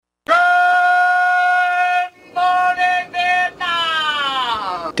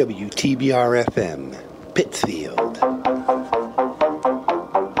WTBR FM, Pittsfield.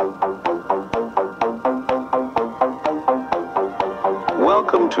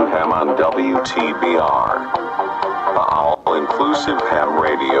 Welcome to Ham on WTBR, the all-inclusive ham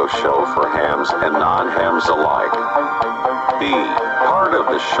radio show for hams and non-hams alike. Be part of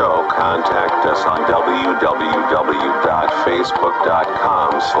the show. Contact us on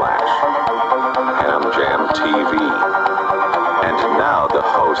www.facebook.com/HamJamTV. And now the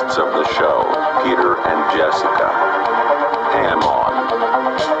hosts of the show, Peter and Jessica. Ham on.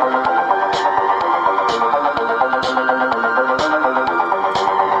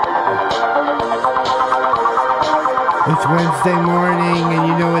 It's Wednesday morning, and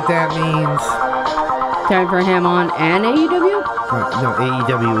you know what that means. Time for Ham on and AEW? No,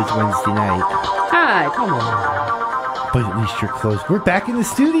 AEW is Wednesday night. Hi, come on. But at least you're close. We're back in the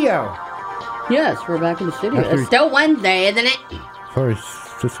studio. Yes, we're back in the studio. After- It's still Wednesday, isn't it? Of course,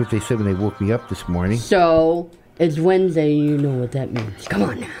 that's what they said when they woke me up this morning. So, it's Wednesday, you know what that means. Come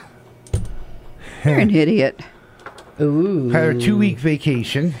on now. You're an idiot. Ooh. Had our 2-week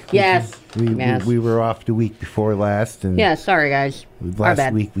vacation. Yes. We were off the week before last. And yeah, sorry guys. Our last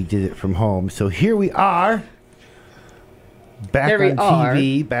bad. week we did it from home. So here we are. Back Here we on are.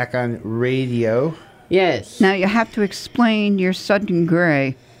 TV, back on radio. Yes. Now you have to explain your Sudden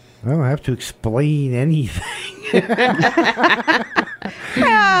Gray. I don't have to explain anything.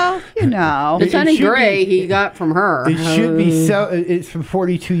 Well, you know. The Sonny should Gray be- he got from her. It should be it's from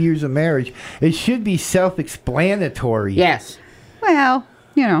 42 years of marriage. It should be self-explanatory. Yes. Well,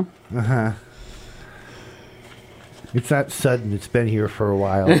 you know. Uh-huh. It's not sudden. It's been here for a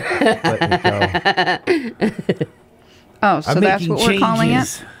while. Let me go. Oh, so I'm that's making what we're calling it?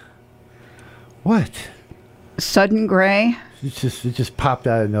 changes. What? Sudden Gray? It just popped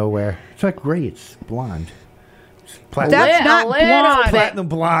out of nowhere. It's not gray. It's blonde. It's platinum. That's not a little blonde. Platinum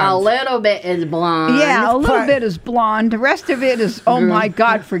blonde. A little bit is blonde. Yeah, a little plat- bit is blonde. The rest of it is, oh my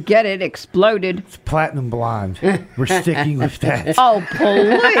God, forget it, exploded. It's platinum blonde. We're sticking with that. Oh,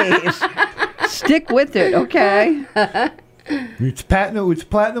 please. Stick with it, okay? It's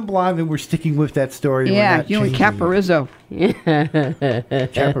platinum blonde, and we're sticking with that story. We're Yeah, not you and changing it. Caparizzo.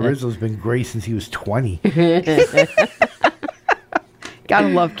 Caparizzo's been gray since he was 20. Gotta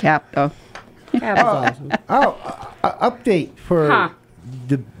love Cap, though. That was awesome. Update for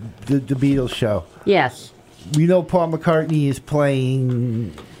the Beatles show. Yes. We know Paul McCartney is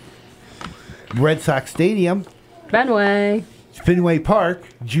playing Red Sox Stadium, Fenway Park,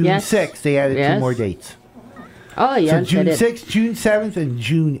 June Yes. 6th. They added 2 Yes. more dates. Oh, yes. So June I did. 6th, June 7th, and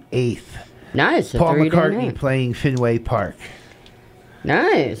June 8th. Nice. a Paul 3-day McCartney night. playing Fenway Park.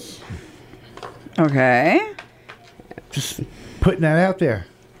 Nice. Okay. Just putting that out there.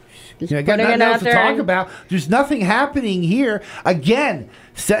 Just I got putting nothing it else out to there. talk about. There's nothing happening here. Again,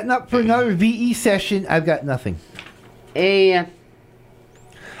 setting up for another VE session. I've got nothing. I've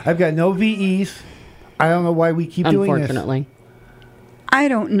got no VEs. I don't know why we keep doing this. Unfortunately. I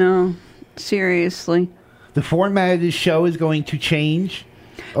don't know. Seriously. The format of this show is going to change.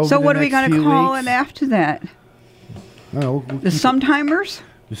 So what are we going to call it after that? Oh, The Sometimers?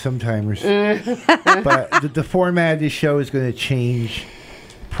 the Sometimers. But the format of this show is going to change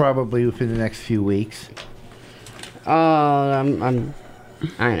probably within the next few weeks. Oh,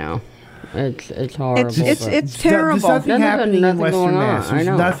 I know. It's horrible. It's but- it's terrible. There's nothing happening in nothing Western going on. Mass. I There's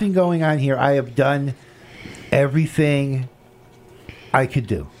know. nothing going on here. I have done everything I could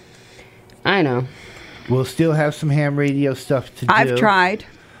do. I know. We'll still have some ham radio stuff to do. I've tried.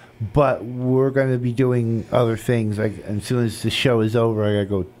 But we're going to be doing other things. As soon as the show is over, I got to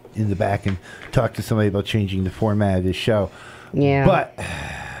go in the back and talk to somebody about changing the format of this show. Yeah. But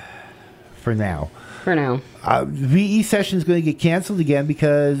for now. VE session is going to get canceled again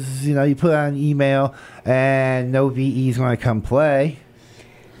because, you put out an email and no VE is going to come play.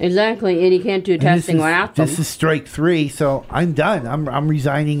 Exactly, and you can't do And testing without them. This is strike 3, so I'm done. I'm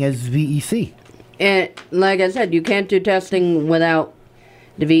resigning as VEC. And like I said, you can't do testing without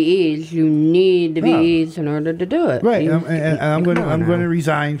the VEs. You need the VEs in order to do it. Right, You- and I'm going come on to now.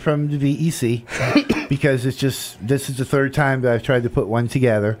 resign from the VEC because this is the third time that I've tried to put one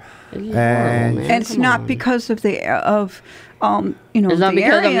together, This is and horrible, man. And it's Come not on. because of the It's not the because of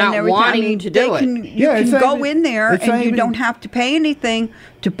area not and everything. wanting to do it. You Yeah, it's can not go even- in there it's not and you even- don't have to pay anything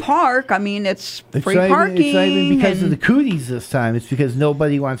to park. I mean, it's free not parking. Even, it's not even because of and- the cooties this time. It's because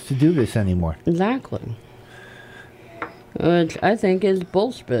nobody wants to do this anymore. Exactly. Which I think is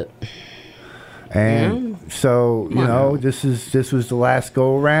bullshit. And so, Wow. this was the last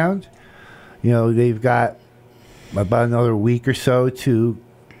go around. They've got about another week or so to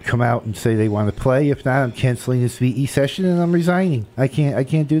come out and say they want to play. If not, I'm canceling this VE session and I'm resigning. I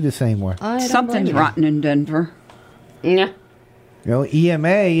can't do this anymore. Something's rotten in Denver. Yeah. You know, EMA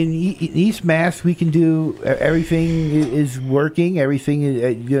in East Mass, we can do everything is working. Everything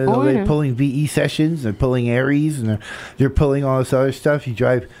is, they're pulling VE sessions, they're pulling Aries, and they're pulling all this other stuff. You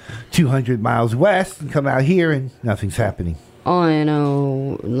drive 200 miles west and come out here, and nothing's happening. All I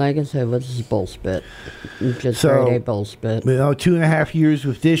know, like I said, was this bullspit. Just grade A bullspit. 2.5 years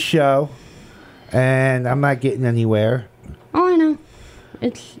with this show, and I'm not getting anywhere. Oh, I know.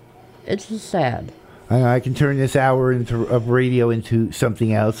 It's just sad. I can turn this hour of radio into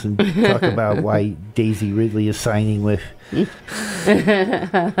something else and talk about why Daisy Ridley is signing with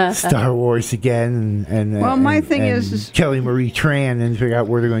Star Wars again, and my thing is Kelly Marie Tran, and figure out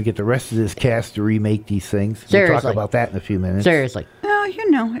where they're going to get the rest of this cast to remake these things. Seriously. We'll talk about that in a few minutes. Seriously.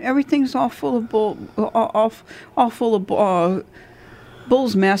 Well, everything's all full of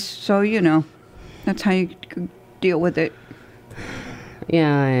bull's mess. So that's how you deal with it.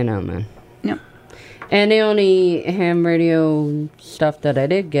 Yeah, I know, man. Yep. And the only ham radio stuff that I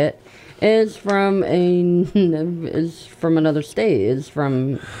did get is from another state. Is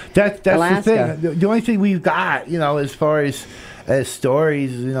from that's Alaska. the thing. The only thing we've got, as far as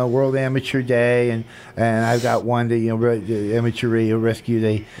stories, World Amateur Day, and I've got one that the Amateur Radio rescued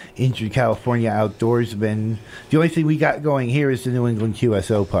a injured California outdoorsman. The only thing we got going here is the New England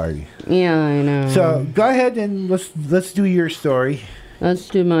QSO party. Yeah, I know. So go ahead and let's do your story. Let's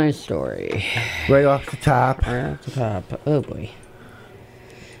do my story. Right off the top. Right off the top. Oh, boy.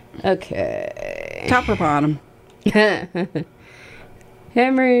 Okay. Top or bottom? Ham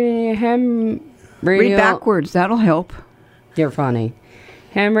radio. Read backwards. That'll help. You're funny.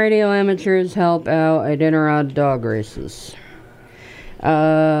 Ham radio amateurs help out Iditarod dog races. We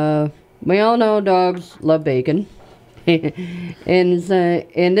all know dogs love bacon. in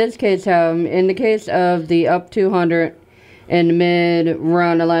the case of the up 200 and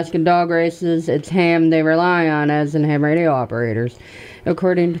mid-run Alaskan dog races, it's ham they rely on as in ham radio operators.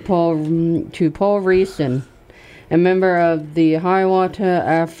 According to Paul Reeson, a member of the Hiawatha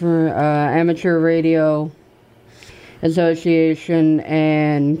Amateur Radio Association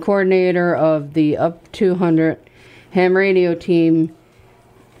and coordinator of the Up 200 ham radio team,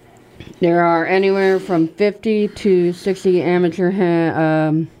 there are anywhere from 50 to 60 amateur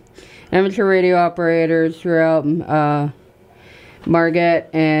radio operators throughout Margate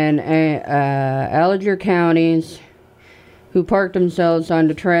and Alger counties who park themselves on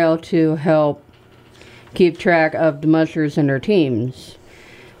the trail to help keep track of the mushers and their teams.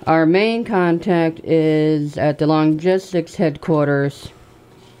 Our main contact is at the logistics headquarters.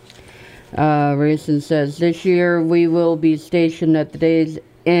 Reason says, this year we will be stationed at the Days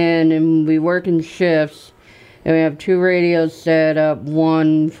Inn and we work in shifts. And we have 2 radios set up,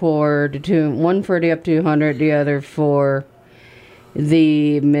 one for the up 200, the other for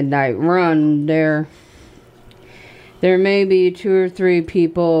the midnight run. There may be 2 or 3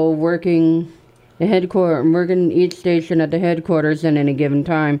 people working each station at the headquarters at any given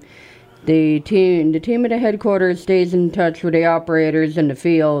time. The team at the headquarters stays in touch with the operators in the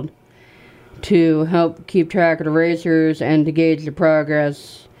field to help keep track of the racers and to gauge the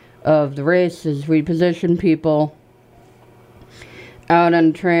progress of the races. We position people out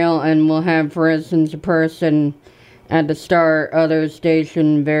on the trail, and we'll have, for instance, a person at the start, others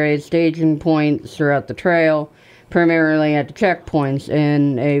station various staging points throughout the trail, primarily at the checkpoints.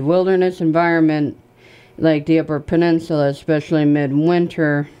 In a wilderness environment like the Upper Peninsula, especially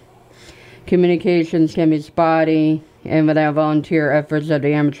midwinter, communications can be spotty, and without volunteer efforts of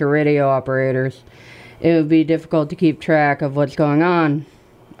the amateur radio operators, it would be difficult to keep track of what's going on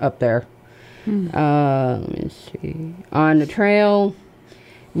up there. Let me see. On the trail,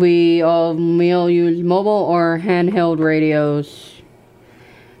 we all use mobile or handheld radios.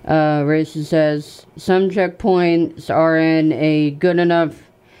 Racing says some checkpoints are in a good enough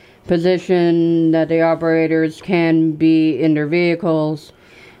position that the operators can be in their vehicles.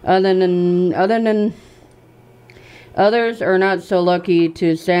 Others are not so lucky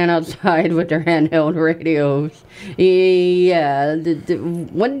to stand outside with their handheld radios. Yeah,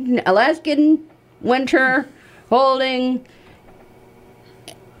 one Alaskan winter holding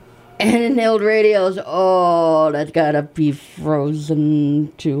handheld radios. Oh, that's gotta be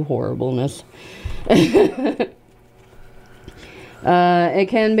frozen to horribleness. It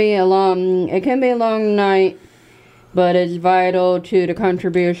can be a long night, but it's vital to the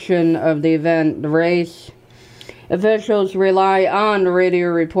contribution of the event, the race. Officials rely on the radio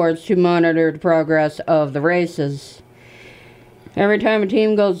reports to monitor the progress of the races. Every time a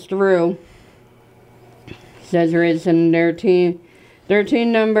team goes through, says Reason, their Their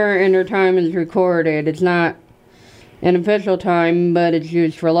team number and their time is recorded. It's not an official time, but it's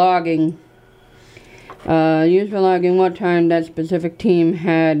used for logging. Used for logging what time that specific team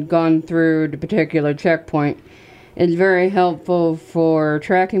had gone through the particular checkpoint. It's very helpful for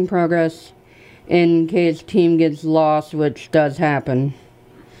tracking progress in case team gets lost, which does happen.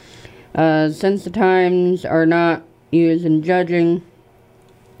 Since the times are not used in judging,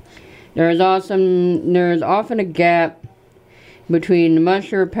 there's often a gap between the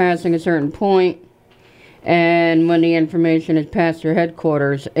musher passing a certain point and when the information is past your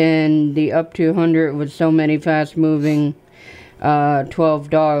headquarters, and the up to 100 with so many fast-moving 12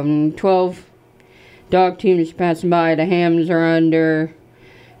 dog teams passing by, the hams are under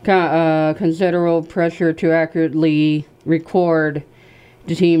considerable pressure to accurately record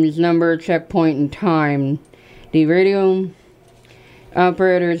the team's number, checkpoint, and time. The radio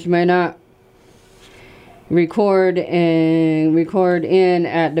operators may not record in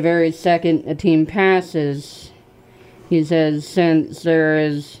at the very second a team passes. He says since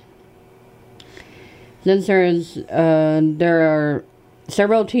there are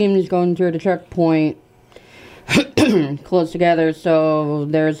several teams going through the checkpoint close together, so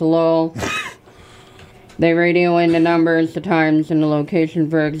there's a lull. They radio in the numbers, the times, and the location.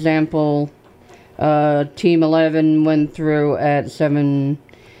 For example, Team 11 went through at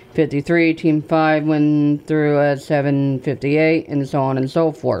 7:53, Team 5 went through at 7:58, and so on and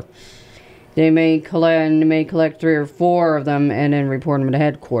so forth. They may collect 3 or 4 of them and then report them to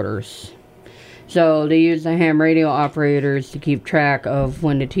headquarters. So they use the ham radio operators to keep track of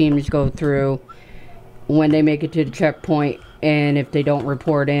when the teams go through, when they make it to the checkpoint, and if they don't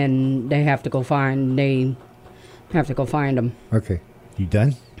report in, they have to go find them. Okay. You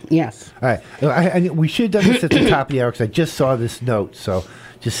done? Yes. All right. We should have done this at the top of the hour because I just saw this note. So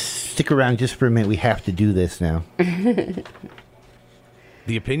just stick around just for a minute. We have to do this now.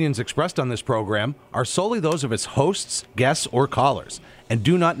 The opinions expressed on this program are solely those of its hosts, guests, or callers, and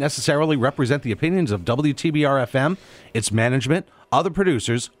do not necessarily represent the opinions of WTBR-FM, its management, other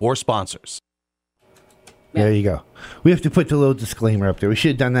producers, or sponsors. There you go. We have to put the little disclaimer up there. We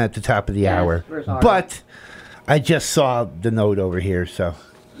should have done that at the top of the hour. We're sorry. But I just saw the note over here, so.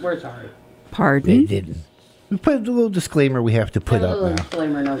 We're sorry. Pardon? They didn't. We put a little disclaimer we have to put up now.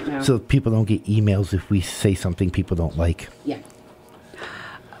 Disclaimer note now. So people don't get emails if we say something people don't like. Yeah.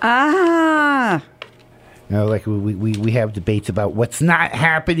 Ah! You know, like we have debates about what's not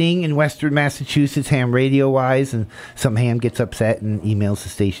happening in Western Massachusetts ham radio-wise, and some ham gets upset and emails the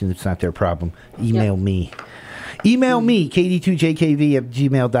station. It's not their problem. Email me. Email me,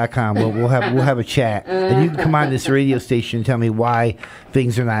 kd2jkv@gmail.com. We'll have a chat. And you can come on this radio station and tell me why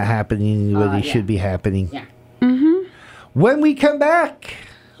things are not happening the way they should be happening. Yeah. Mm-hmm. When we come back.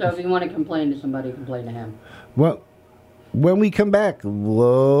 So if you want to complain to somebody, complain to him. Well, when we come back,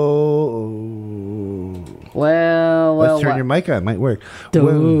 whoa. Well, let's turn your mic on. It might work.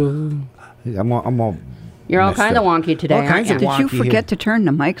 Well, I'm all You're all kind of wonky today. All kinds of Did you wonky forget here. to turn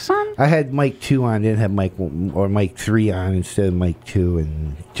the mics on? I had mic 2 on, didn't have mic 1, or mic 3 on instead of mic 2,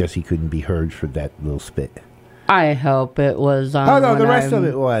 and Jesse couldn't be heard for that little spit. I hope it was on. Oh no, the rest of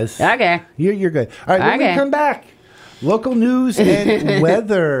it was. Okay. You're good. All right, when we come back, local news and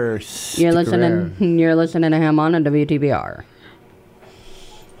weather. You're listening to him on WTBR.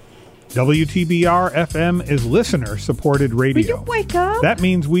 WTBR FM is listener-supported radio. Will you wake up? That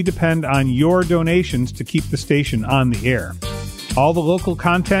means we depend on your donations to keep the station on the air. All the local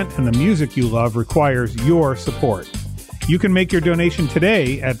content and the music you love requires your support. You can make your donation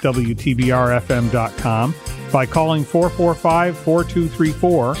today at WTBRFM.com by calling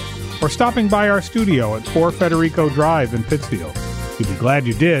 445-4234 or stopping by our studio at 4 Federico Drive in Pittsfield. You'll be glad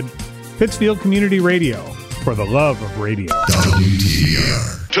you did. Pittsfield Community Radio, for the love of radio.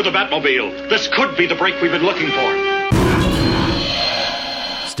 WTBR. To the Batmobile. This could be the break we've been looking for.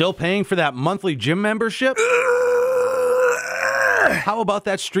 Still paying for that monthly gym membership? How about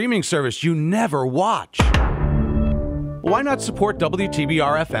that streaming service you never watch? Why not support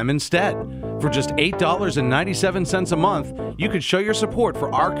WTBR-FM instead? For just $8.97 a month, you could show your support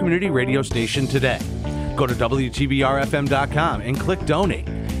for our community radio station today. Go to WTBRFM.com and click Donate.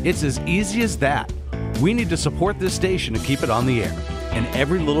 It's as easy as that. We need to support this station to keep it on the air, and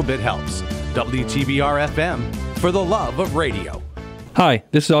every little bit helps. WTBR-FM, for the love of radio. Hi,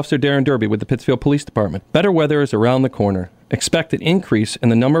 this is Officer Darren Derby with the Pittsfield Police Department. Better weather is around the corner. Expect an increase in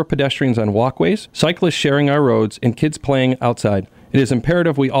the number of pedestrians on walkways, cyclists sharing our roads, and kids playing outside. It is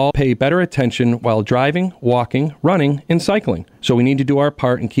imperative we all pay better attention while driving, walking, running, and cycling. So we need to do our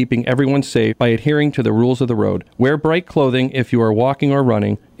part in keeping everyone safe by adhering to the rules of the road. Wear bright clothing if you are walking or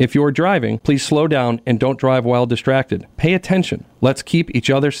running, If you're driving, please slow down and don't drive while distracted. Pay attention. Let's keep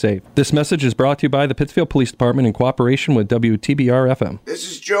each other safe. This message is brought to you by the Pittsfield Police Department in cooperation with WTBR FM. This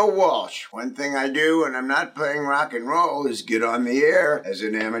is Joe Walsh. One thing I do when I'm not playing rock and roll is get on the air as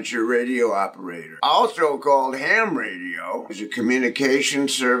an amateur radio operator. Also called ham radio, is a communication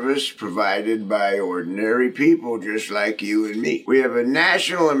service provided by ordinary people just like you and me. We have a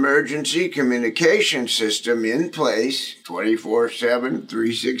national emergency communication system in place 24/7,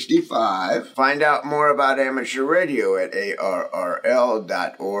 365. Find out more about amateur radio at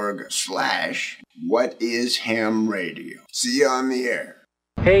arrl.org/whatishamradio. See you on the air.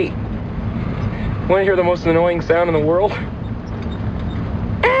 Hey, want to hear the most annoying sound in the world?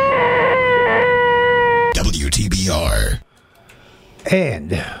 WTBR.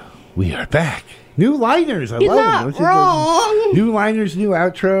 And we are back. New liners. I You're love not wrong. New liners, new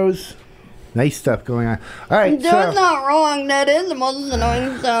outros. Nice stuff going on. All right. That's not wrong. That is the most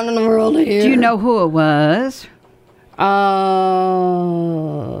annoying sound in the world to hear. Do you know who it was?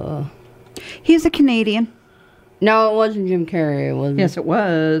 He's a Canadian. No, it wasn't Jim Carrey. It was. Yes, it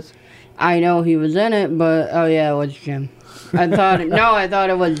was. I know he was in it, but it was Jim. I thought it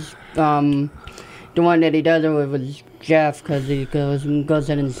was the one that he does it with was Jeff because he goes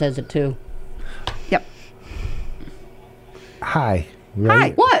in and says it too. Yep. Hi. Hi.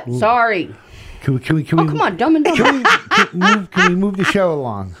 What? Ooh. Sorry. Can we, come on, Dumb and Dumber. Can we move the show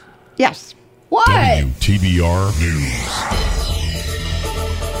along? Yes. What? WTBR News.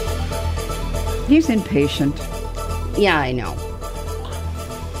 He's impatient. Yeah, I know.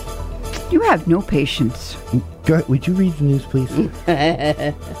 You have no patience. Go ahead. Would you read the news, please?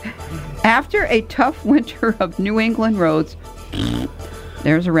 After a tough winter of New England roads,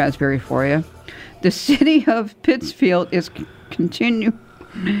 there's a raspberry for you. The city of Pittsfield is continuing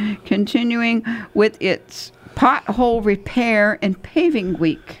with its pothole repair and paving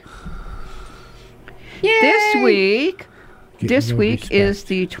week. Yay! This week is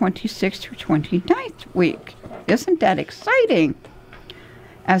the 26th through 29th week. Isn't that exciting?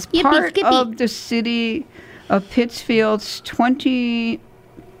 As part of the city of Pittsfield's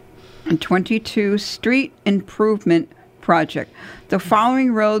 2022 street improvement project, the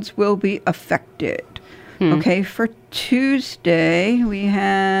following roads will be affected. Okay, for Tuesday we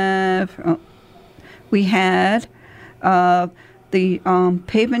had the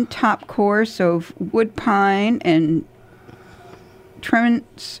pavement top course of Woodpine and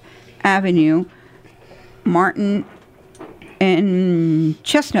Tremont Avenue, Martin and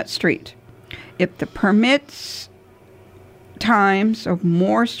Chestnut Street. If the permits times of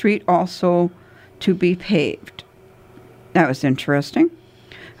Moore Street also to be paved. That was interesting.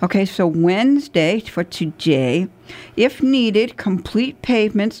 Okay, so Wednesday for today, if needed, complete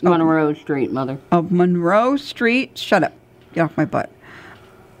pavements Monroe Street, Mother. Of Monroe Street. Shut up. Get off my butt.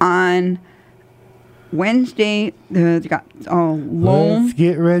 On Wednesday, they got Loam. Let's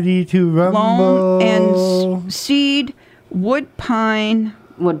get ready to rumble. Loam and Seed, Woodbine,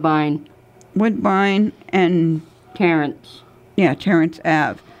 and Terrence. Yeah, Terrence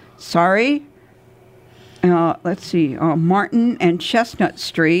Ave. Sorry. Let's see. Martin and Chestnut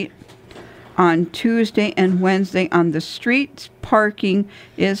Street on Tuesday and Wednesday on the streets. Parking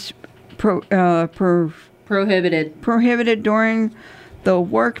is prohibited during the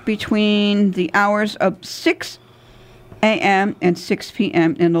work between the hours of 6 a.m. and 6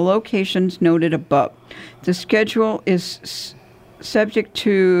 p.m. in the locations noted above. The schedule is subject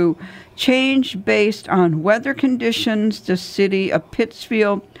to change based on weather conditions. The city of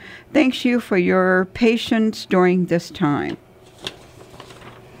Pittsfield thanks you for your patience during this time.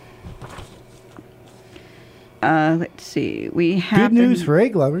 Let's see. Good news for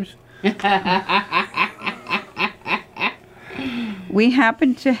egg lovers. We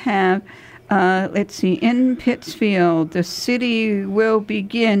happen to have, in Pittsfield, the city will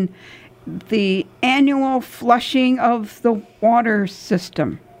begin the annual flushing of the water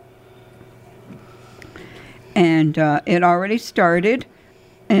system. And it already started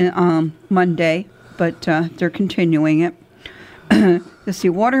on Monday, but they're continuing it. Let's see,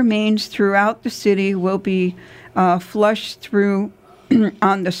 water mains throughout the city will be flushed through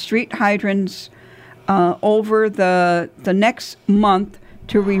on the street hydrants over the next month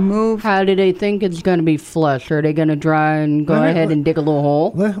to remove. How do they think it's going to be flushed? Are they going to try and go ahead and dig a little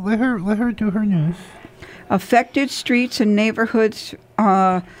hole? Let her do her news. Affected streets and neighborhoods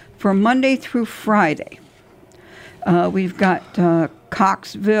for Monday through Friday. We've got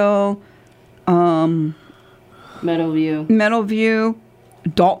Coxville, Meadowview,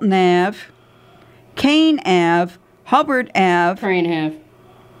 Dalton Ave, Kane Ave, Hubbard Ave, Crane Ave,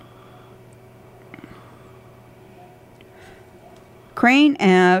 Crane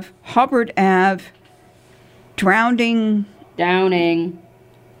Ave, Hubbard Ave, Downing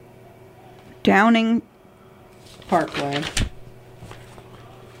Parkway.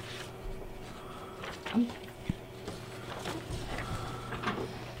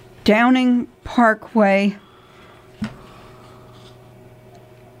 Downing Parkway,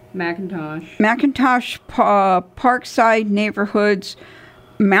 McIntosh Parkside neighborhoods,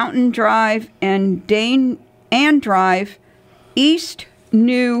 Mountain Drive and Ann Drive, East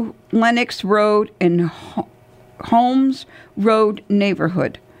New Lenox Road and Holmes Road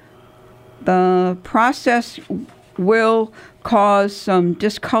neighborhood. The process will cause some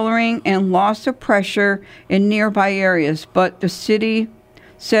discoloring and loss of pressure in nearby areas, but the city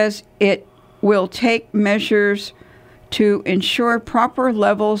says it will take measures to ensure proper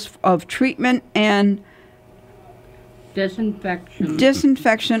levels of treatment and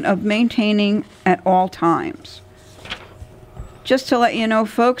disinfection of maintaining at all times. Just to let you know,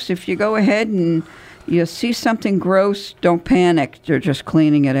 folks, if you go ahead and you see something gross, don't panic. They're just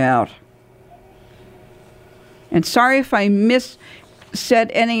cleaning it out. And sorry if I said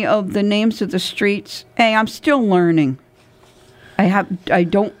any of the names of the streets. Hey, I'm still learning. I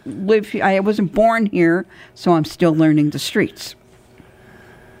don't live here. I wasn't born here, so I'm still learning the streets.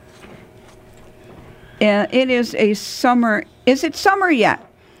 It is a summer. Is it summer yet?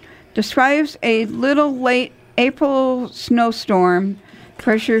 Describes a little late April snowstorm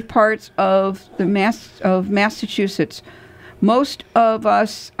pressured parts of Massachusetts. Most of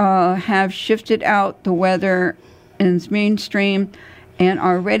us have shifted out the weather in mainstream and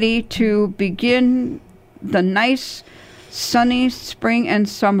are ready to begin the nice sunny spring and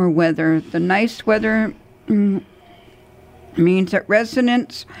summer weather. The nice weather means that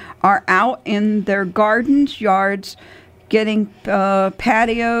residents are out in their gardens, yards, getting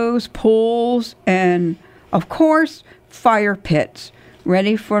patios, pools, and, of course, fire pits,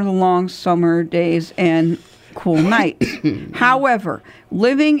 ready for the long summer days and cool nights. However,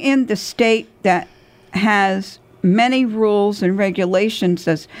 living in the state that has many rules and regulations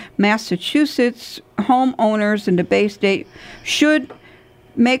as Massachusetts, homeowners in the Bay State should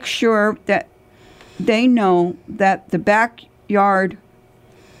make sure that they know that the backyard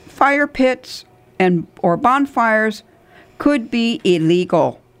fire pits or bonfires could be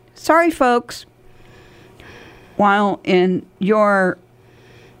illegal. Sorry, folks. While in your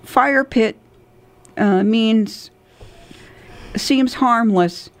fire pit seems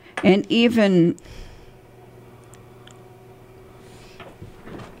harmless and even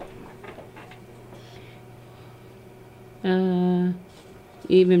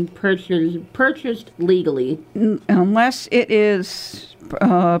purchased legally, unless it is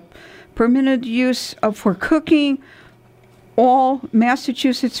permitted use for cooking. All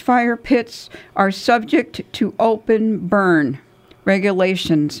Massachusetts fire pits are subject to open burn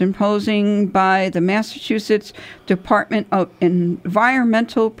regulations imposed by the Massachusetts Department of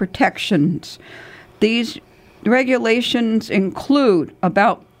Environmental Protections. These regulations include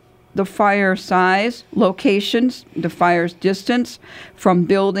about the fire size, locations, the fire's distance from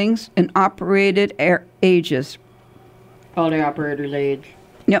buildings, and operated ages. All the operator's age.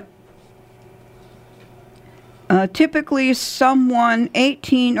 Yep. Typically, someone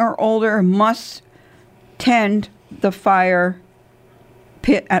 18 or older must tend the fire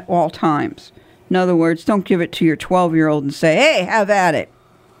pit at all times. In other words, don't give it to your 12-year-old and say, hey, have at it.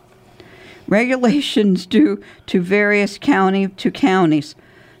 Regulations due to various counties.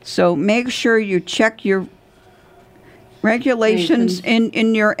 So make sure you check your regulations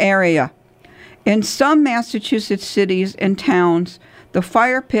in your area. In some Massachusetts cities and towns, the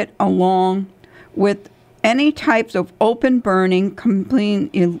fire pit, along with any types of open burning,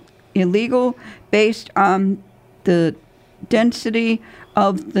 completely illegal based on the density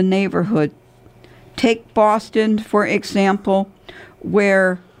of the neighborhood. Take Boston, for example,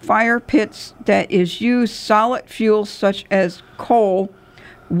 where fire pits that is used solid fuels such as coal,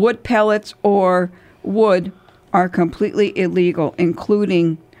 wood pellets, or wood are completely illegal,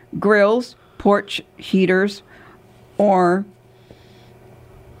 including grills, porch heaters, or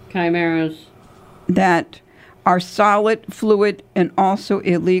chimeras that are solid fluid and also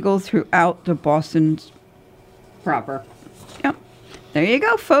illegal throughout the Boston's proper. Yep. There you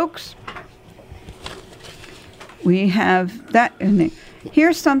go, folks. We have that. And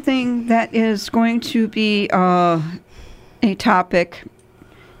here's something that is going to be a topic,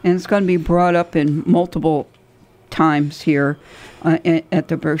 and it's going to be brought up in multiple times here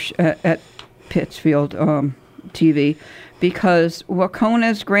at Pittsfield TV, because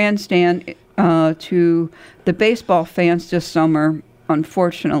Wacona's grandstand to the baseball fans this summer,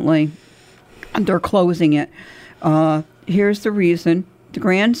 unfortunately, they're closing it. here's the reason. The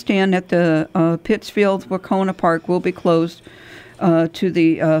grandstand at the Pittsfield Wacona Park will be closed to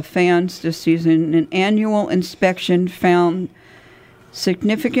the fans this season. An annual inspection found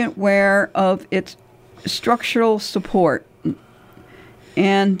significant wear of its structural support,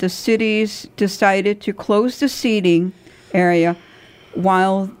 and the cities decided to close the seating area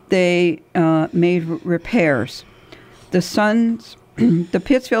while they made repairs. The Suns, the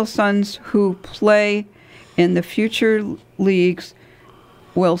Pittsfield Suns, who play in the future leagues,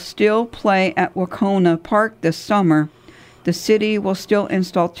 will still play at Wacona Park this summer. The city will still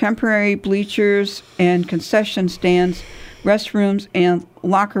install temporary bleachers and concession stands. Restrooms and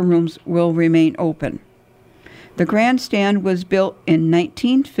locker rooms will remain open. The grandstand was built in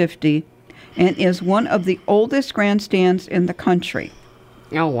 1950 and is one of the oldest grandstands in the country.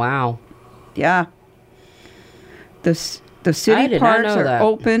 Oh, wow. Yeah. The city parks are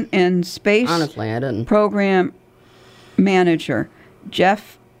open, and space Honestly, I didn't. program manager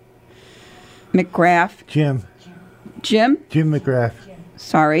Jeff McGrath. Jim McGrath.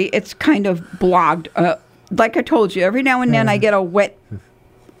 Sorry, it's kind of blogged. Like I told you, every now and then I got a wet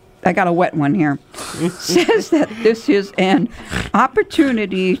one here. Says that this is an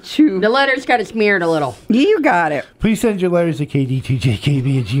opportunity to... The letters got it smeared a little. You got it. Please send your letters to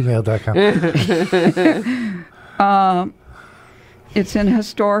kd2jkb@gmail.com. It's an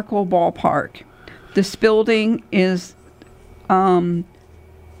historical ballpark. This building is...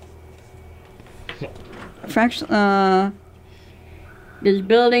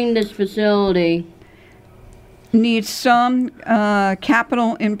 this facility needs some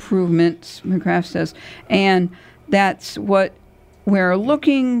capital improvements, McGrath says, and that's what we're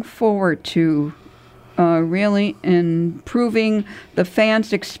looking forward to, really improving the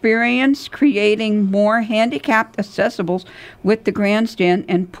fans' experience, creating more handicapped accessibles with the grandstand,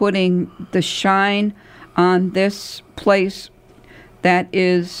 and putting the shine on this place that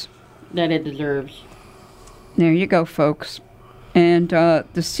it deserves. There you go, folks. And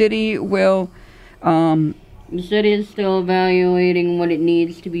the city will... the city is still evaluating what it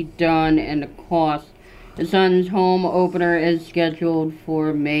needs to be done and the cost. The Suns' home opener is scheduled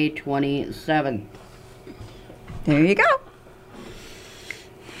for May 27th. There you go.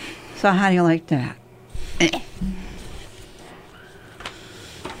 So how do you like that?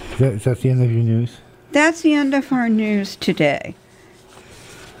 Is that the end of your news? That's the end of our news today.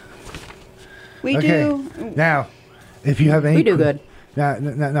 We do. Now, if you have any... We do good.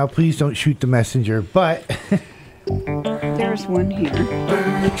 Now, please don't shoot the messenger, but... There's one here.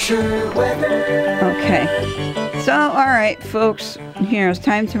 Okay. So, all right, folks. Here, it's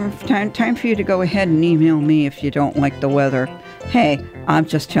time for you to go ahead and email me if you don't like the weather. Hey, I'm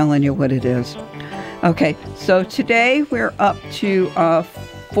just telling you what it is. Okay, so today we're up to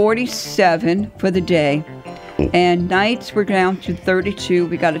 47 for the day. And nights we're down to 32.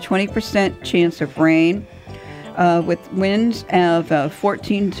 We got a 20% chance of rain with winds of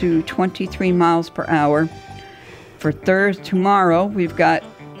 14 to 23 miles per hour. For tomorrow, we've got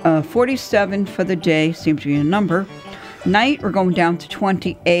 47 for the day, seems to be a number. Night, we're going down to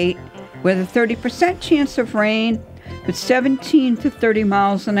 28 with a 30% chance of rain with 17 to 30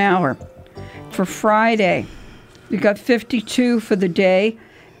 miles an hour. For Friday, we got 52 for the day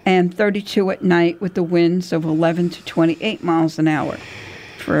and 32 at night with the winds of 11 to 28 miles an hour.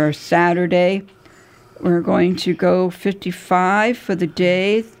 For Saturday, we're going to go 55 for the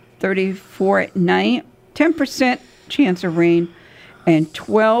day, 34 at night, 10% chance of rain, and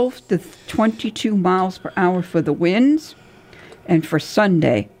 12 to 22 miles per hour for the winds. And for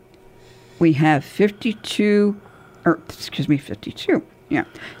Sunday, we have 52. Yeah,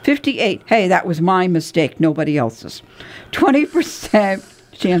 58. Hey, that was my mistake, nobody else's. 20%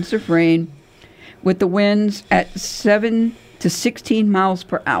 chance of rain with the winds at 7 to 16 miles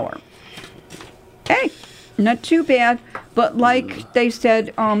per hour. Hey, not too bad, but like they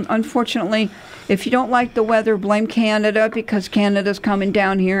said, unfortunately, if you don't like the weather, blame Canada, because Canada's coming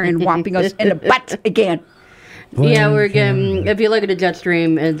down here and whopping us in the butt again. Yeah, we're getting, if you look at the jet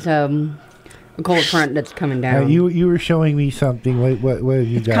stream, it's a cold front that's coming down. You were showing me something. What have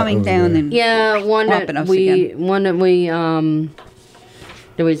you got? Coming down there? and one that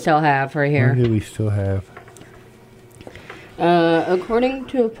we still have right here. One that we still have. According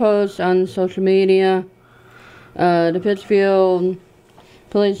to a post on social media, the Pittsfield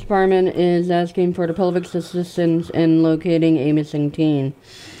Police Department is asking for the public's assistance in locating a missing teen.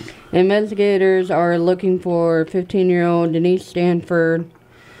 Investigators are looking for 15-year-old Denise Stanford,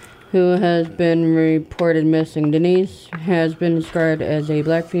 who has been reported missing. Denise has been described as a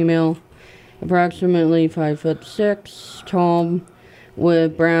black female, approximately 5'6", tall,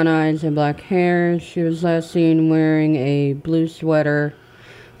 with brown eyes and black hair. She was last seen wearing a blue sweater,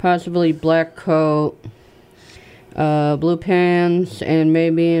 possibly black coat, blue pants, and may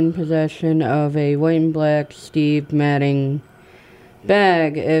be in possession of a white and black Steve Matting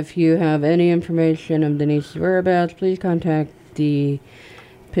bag. If you have any information of Denise's whereabouts, please contact the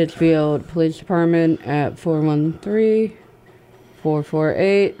Pittsfield Police Department at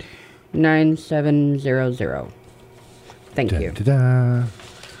 413-448-9700. Thank you. Da-da-da.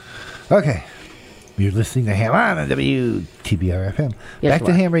 Okay. You're listening to Ham on WTBR FM. Yes, Back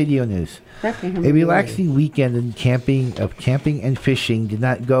to Ham Radio News. Back to Ham A Radio relaxing weekend in camping and fishing did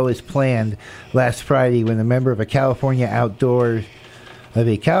not go as planned last Friday when a member of a California Outdoors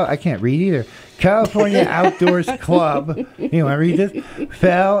I can't read either. California Outdoors Club. You want to read this?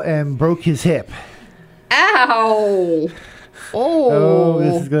 Fell and broke his hip. Ow! Oh,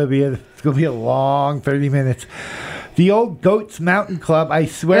 this is going to be a long 30 minutes. The Old Goats Mountain Club. I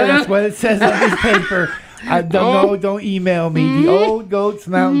swear that's what it says on this paper. I don't know. Don't email me. The Old Goats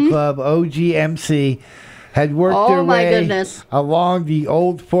Mountain Club, OGMC, had worked their way along the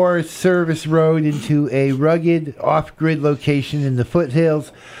Old Forest Service Road into a rugged off-grid location in the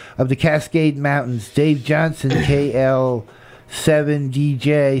foothills of the Cascade Mountains. Dave Johnson,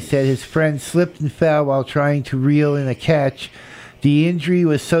 KL7DJ, said his friend slipped and fell while trying to reel in a catch. The injury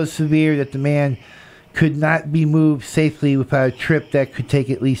was so severe that the man could not be moved safely without a trip that could take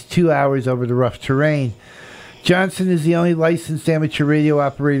at least 2 hours over the rough terrain. Johnson is the only licensed amateur radio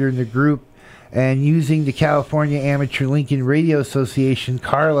operator in the group, and using the California Amateur Lincoln Radio Association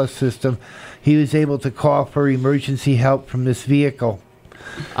Carla system, he was able to call for emergency help from this vehicle.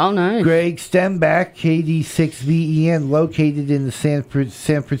 Oh, nice. Greg Stemback, KD6VEN, located in the San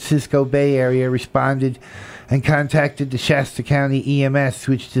Francisco Bay Area, responded and contacted the Shasta County EMS,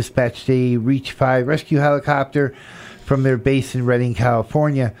 which dispatched a Reach 5 rescue helicopter from their base in Redding,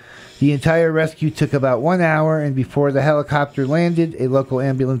 California. The entire rescue took about 1 hour, and before the helicopter landed, a local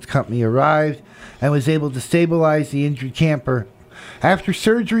ambulance company arrived and was able to stabilize the injured camper. After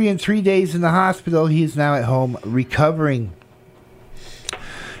surgery and 3 days in the hospital, he is now at home recovering.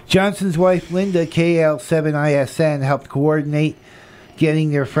 Johnson's wife, Linda, KL7ISN, helped coordinate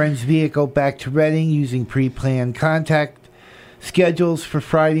getting their friend's vehicle back to Redding using pre-planned contact schedules for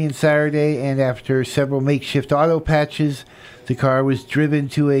Friday and Saturday, and after several makeshift auto patches, the car was driven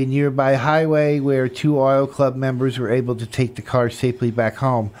to a nearby highway where 2 Oil Club members were able to take the car safely back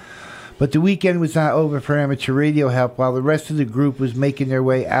home. But the weekend was not over for amateur radio help. While the rest of the group was making their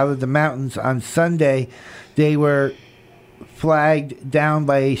way out of the mountains on Sunday, they were flagged down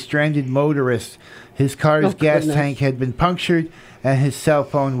by a stranded motorist. His car's gas tank had been punctured and his cell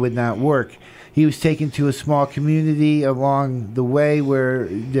phone would not work. He was taken to a small community along the way where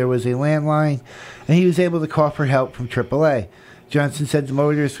there was a landline, and he was able to call for help from AAA. Johnson said the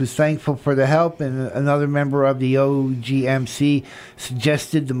motorist was thankful for the help, and another member of the OGMC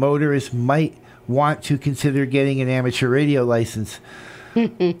suggested the motorist might want to consider getting an amateur radio license.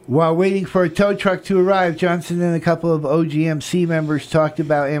 While waiting for a tow truck to arrive, Johnson and a couple of OGMC members talked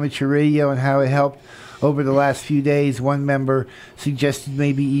about amateur radio and how it helped over the last few days. One member suggested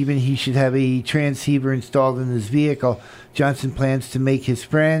maybe even he should have a transceiver installed in his vehicle. Johnson plans to make his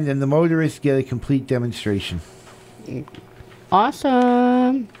friend and the motorist get a complete demonstration.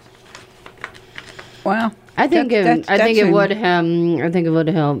 Awesome. Wow. I think it would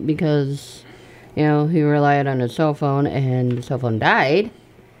help because, you know, he relied on his cell phone and the cell phone died.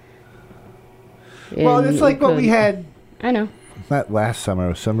 Well, it's like what we had. I know. Not last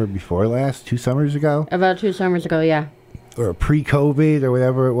summer, summer before last, 2 summers ago. About 2 summers ago, yeah. Or pre-COVID or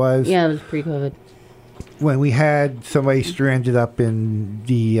whatever it was. Yeah, it was pre-COVID. When we had somebody stranded up in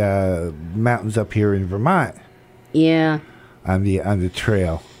the mountains up here in Vermont. Yeah. On the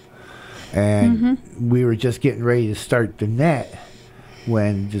trail. And we were just getting ready to start the net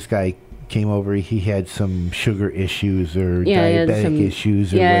when this guy came over. He had some sugar issues or diabetic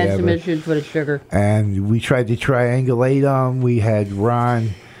issues or whatever. Yeah, some issues with his sugar. And we tried to triangulate him. We had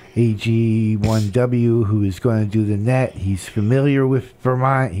Ron, AG1W, who is going to do the net. He's familiar with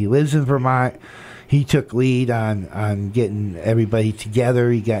Vermont. He lives in Vermont. He took lead on getting everybody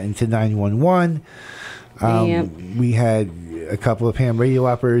together. He got into 911. We had a couple of ham radio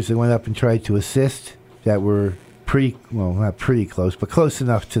operators that went up and tried to assist that were not pretty close, but close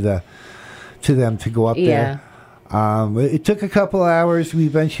enough to them to go up there. It took a couple hours. They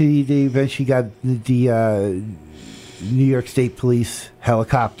eventually got the New York State Police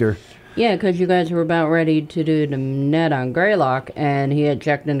helicopter. Yeah, because you guys were about ready to do the net on Greylock, and he had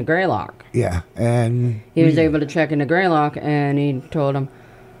checked into Greylock. Yeah, and he was able to check into Greylock, and he told him,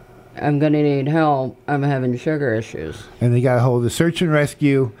 I'm going to need help. I'm having sugar issues. And they got a hold of search and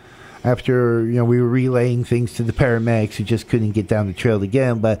rescue after, we were relaying things to the paramedics who just couldn't get down the trail to get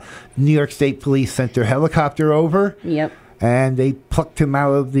him. But New York State Police sent their helicopter over. Yep. And they plucked him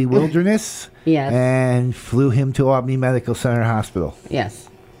out of the wilderness. Yes. And flew him to Albany Medical Center Hospital. Yes.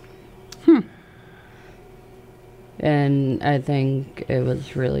 And I think it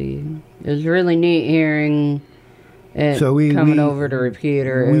was really neat hearing it coming over to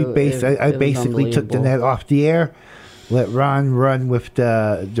repeater. I basically took the net off the air, let Ron run with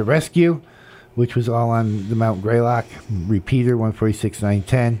the rescue, which was all on the Mount Greylock repeater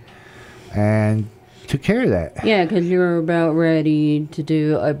 146.910, and took care of that. Yeah, because you were about ready to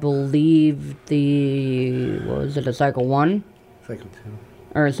do, I believe, a cycle 1? Cycle 2.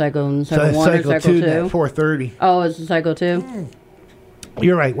 Or cycle 1 or cycle 2? 4:30. Oh, it's a cycle 2?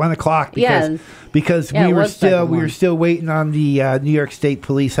 You're right, 1 o'clock. Because we were still waiting on the New York State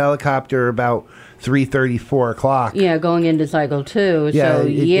Police helicopter about 3:30, 4 o'clock. Yeah, going into cycle 2. Yeah,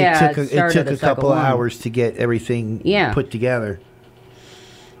 so it took a couple of hours to get everything put together.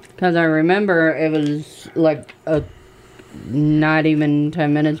 Because I remember it was like not even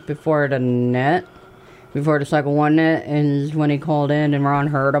 10 minutes before the cycle 1 net, is when he called in and Ron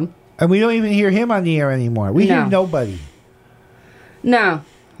heard him. And we don't even hear him on the air anymore. We hear nobody. No.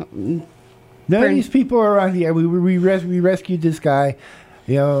 None of these people are on the air. We rescued this guy,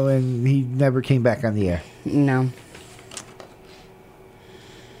 and he never came back on the air. No.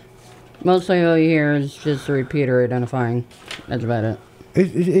 Mostly all you hear is just the repeater identifying. That's about it. Other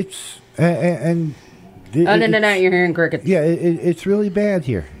than that, you're hearing crickets. Yeah, it's really bad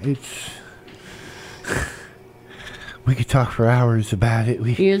here. We could talk for hours about it.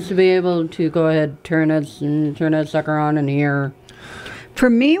 You used to be able to go ahead, turn that sucker on and hear. For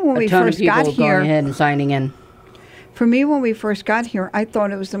me, when we first got here, going ahead and signing in. For me, when we first got here, I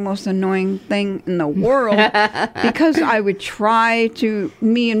thought it was the most annoying thing in the world because I would try to.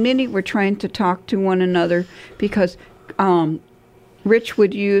 Me and Minnie were trying to talk to one another because Rich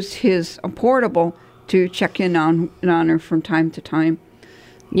would use his portable to check in on her from time to time.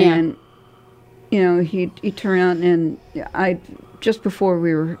 Yeah. And he'd turn on, and just before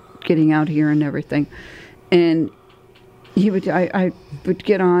we were getting out here and everything, and I would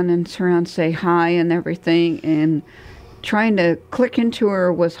get on and turn on, say hi and everything, and trying to click into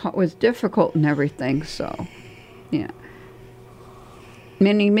her was difficult and everything. So, yeah.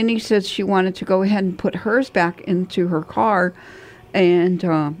 Minnie said she wanted to go ahead and put hers back into her car, and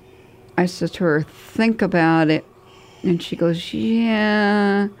I said to her, "Think about it," and she goes,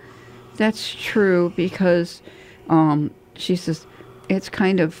 "Yeah." That's true because she says it's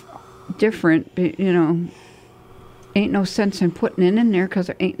kind of different, ain't no sense in putting it in there because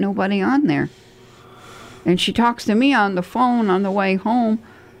there ain't nobody on there. And she talks to me on the phone on the way home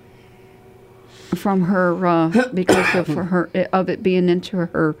from her because of it being into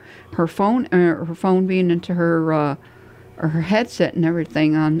her phone, her phone being into her headset and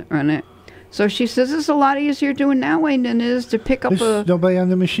everything on it. So she says it's a lot easier doing that way than it is to pick up There's nobody on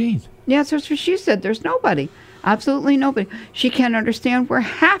the machine. Yeah, that's what she said. There's nobody. Absolutely nobody. She can't understand where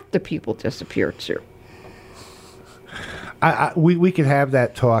half the people disappeared to. We could have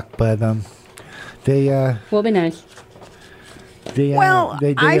that talk, but they will be nice.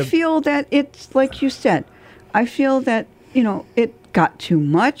 I feel that it's like you said. I feel that it got too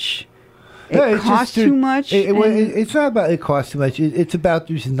much. It cost too much. It's not about it costs too much. It's about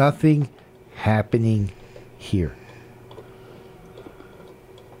there's nothing happening here.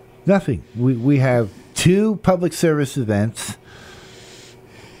 Nothing. We have 2 public service events,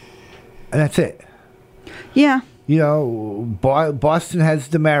 and that's it. Yeah. Boston has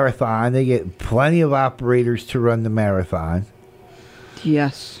the marathon. They get plenty of operators to run the marathon.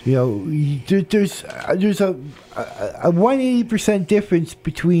 Yes. There's a 180% difference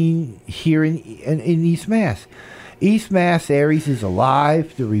between here and East Mass. East Mass, Aries is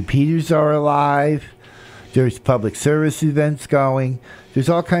alive. The repeaters are alive. There's public service events going. There's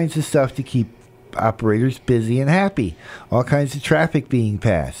all kinds of stuff to keep operators busy and happy. All kinds of traffic being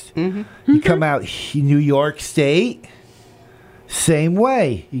passed. Mm-hmm. You come out New York State, same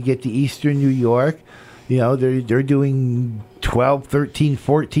way. You get to Eastern New York. They're doing 12, 13,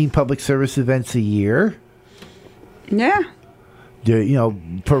 14 public service events a year. Yeah.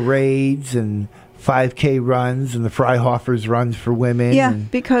 Parades and 5K runs and the Freihofers runs for women. Yeah,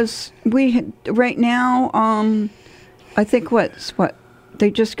 because right now, I think they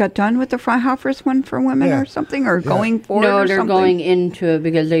just got done with the Freihofers one for women or something, or going for it or they're something. Going into it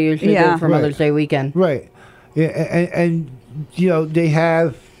because they usually do it for Mother's Day weekend. Right. Yeah, and they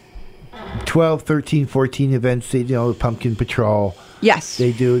have 12, 13, 14 events. They Pumpkin Patrol, Yes.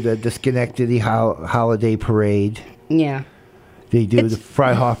 They do the Schenectady Holiday Parade. Yeah. They do the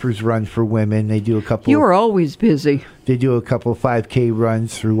Freihofer's Run for Women. They do a couple. You were always busy. They do a couple 5K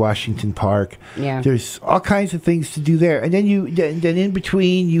runs through Washington Park. Yeah. There's all kinds of things to do there, and then in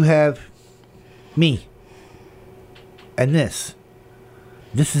between you have me and this.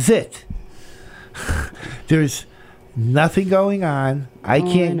 This is it. There's nothing going on. I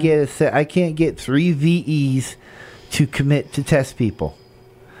can't get 3 VEs to commit to test people,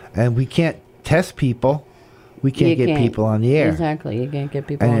 and we can't test people. We can't get people on the air. Exactly. You can't get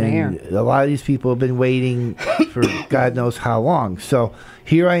people on the air. A lot of these people have been waiting for God knows how long. So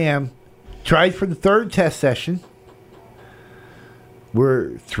here I am, tried for the 3rd test session.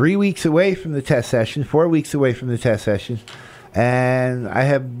 We're 3 weeks away from the test session, 4 weeks away from the test session, and I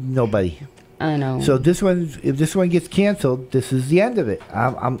have nobody. I know. So if this one gets canceled, this is the end of it.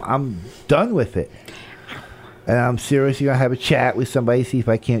 I'm done with it. And I'm seriously going to have a chat with somebody, see if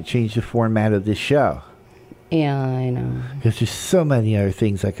I can't change the format of this show. Yeah, I know. Because there's so many other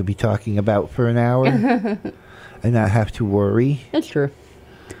things I could be talking about for an hour and not have to worry. That's true.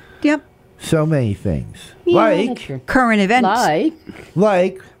 Yep. So many things. Yeah, that's true. Current events.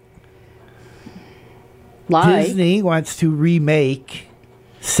 Like Disney wants to remake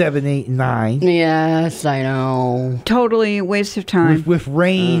 7, 8, 9. Yes, I know. Totally a waste of time. With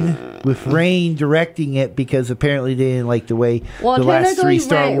Rain directing it, because apparently they didn't like the way the last 3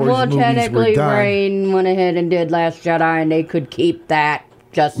 Star Wars movies were done. Rain went ahead and did Last Jedi, and they could keep that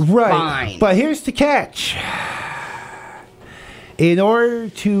just fine. But here's the catch. In order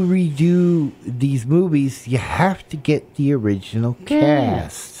to redo these movies, you have to get the original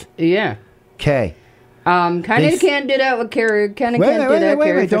cast. Yeah. Okay. Kind of can't do that with Carrie. Kind of can't do that.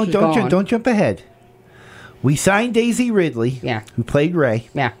 Wait. Don't jump ahead. We signed Daisy Ridley, who played Rey.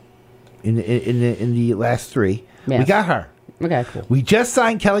 Yeah. In the last 3. Yes. We got her. Okay, cool. We just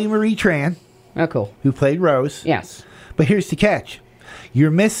signed Kelly Marie Tran. Oh, cool. Who played Rose. Yes. But here's the catch.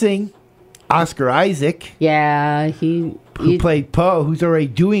 You're missing Oscar Isaac. Yeah, who played Poe, who's already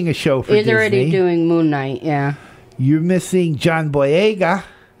doing a show for Disney. He's already doing Moon Knight, yeah. You're missing John Boyega.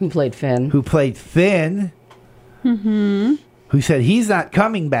 Who played Finn. Mm-hmm. Who said he's not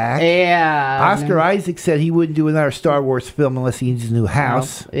coming back. Yeah. Oscar Isaac said he wouldn't do another Star Wars film unless he needs a new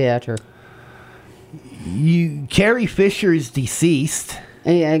house. No. Yeah, true. Carrie Fisher is deceased.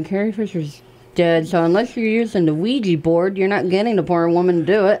 Yeah, Carrie Fisher's dead, so unless you're using the Ouija board, you're not getting the poor woman to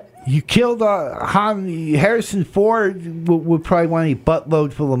do it. You killed Harrison Ford would probably want a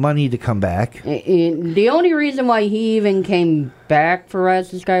buttload full of money to come back. The only reason why he even came back for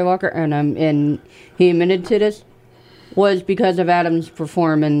Rise of Skywalker, and he admitted to this, was because of Adam's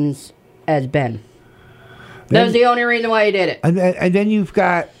performance as Ben. That was the only reason why he did it. And then you've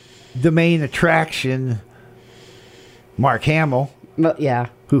got the main attraction, Mark Hamill. Yeah.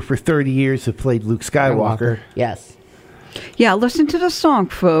 Who for 30 years have played Luke Skywalker. Yes. Yeah, listen to the song,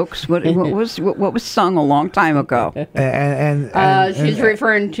 folks. What was sung a long time ago? And she's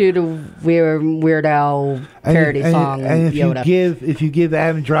referring to the Weird Al parody song. And Yoda. if you give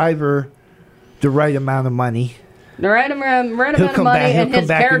Adam Driver the right amount of money, the right amount of money, and his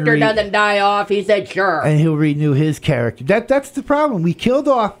character doesn't die off, he said sure, and he'll renew his character. That's the problem. We killed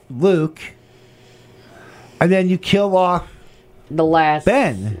off Luke, and then you kill off the last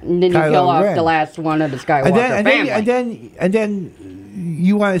Ben. And then you kill off the last one of the Skywalker family. And then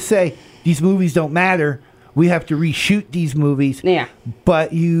you want to say these movies don't matter. We have to reshoot these movies. Yeah.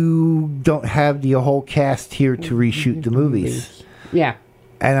 But you don't have the whole cast here to reshoot the movies. Yeah.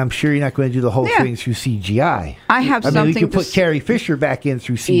 And I'm sure you're not going to do the whole thing through CGI. I mean, we could put Carrie Fisher back in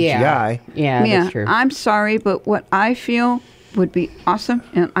through CGI. Yeah, that's true. I'm sorry, but what I feel would be awesome,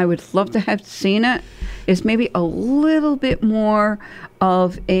 and I would love to have seen it, is maybe a little bit more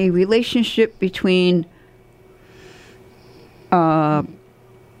of a relationship between Ben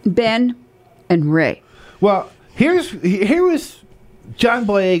and Rey. Well, here was John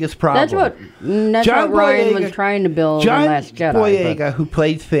Boyega's problem. That's what Ryan was trying to build in Last Jedi. John Boyega, who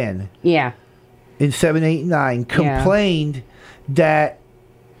played Finn, in 7, 8, 9, complained that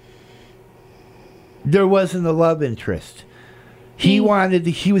there wasn't a love interest. He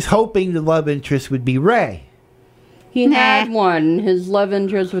was hoping the love interest would be Rey. He had one. His love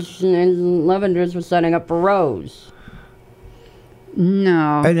interest was setting up for Rose.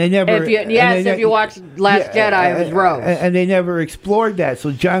 No. And they never. If you watch Last Jedi, it was Rose. And they never explored that.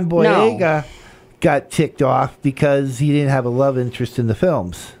 So John Boyega got ticked off because he didn't have a love interest in the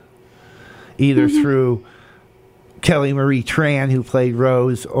films, either through Kelly Marie Tran, who played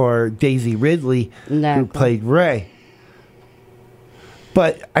Rose, or Daisy Ridley, who played Rey.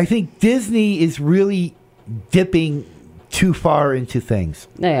 But I think Disney is really dipping too far into things.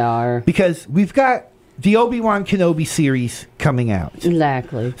 They are. Because we've got the Obi-Wan Kenobi series coming out.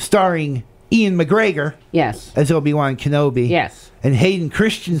 Exactly. Starring Ian McGregor. Yes. As Obi-Wan Kenobi. Yes. And Hayden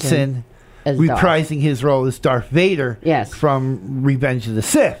Christensen as reprising his role as Darth Vader. Yes. From Revenge of the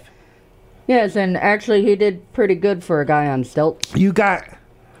Sith. Yes, and actually he did pretty good for a guy on stilts. You got...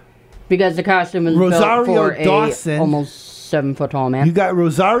 Because the costume is Rosario built for Dawson. almost 7 foot tall man. You got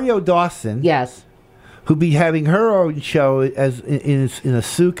Rosario Dawson. Yes. Who'll be having her own show as in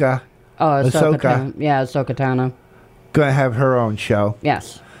Ahsoka. Ahsoka. Ahsoka Tano. Gonna have her own show.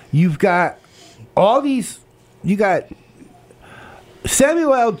 Yes. You've got all these. You got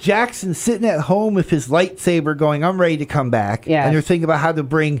Samuel L. Jackson sitting at home with his lightsaber, going, "I'm ready to come back." Yes. And they're thinking about how to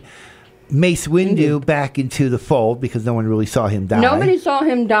bring Mace Windu back into the fold because no one really saw him die. Nobody saw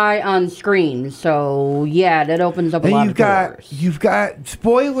him die on screen, so yeah, that opens up a lot of doors. You've got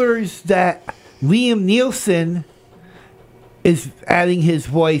spoilers that Liam Neeson is adding his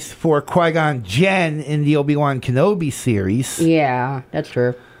voice for Qui-Gon Jinn in the Obi-Wan Kenobi series. Yeah, that's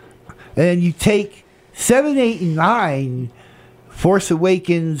true. And you take 7, 8, and 9, Force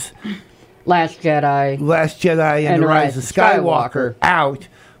Awakens, Last Jedi, and The Rise of Skywalker out,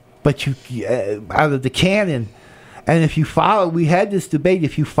 but you out of the canon. And if you follow, we had this debate.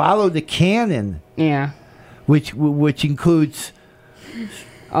 If you follow the canon, which includes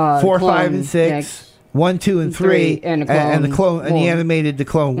 4, 5, and 6. 1, 2, and 3, and the animated The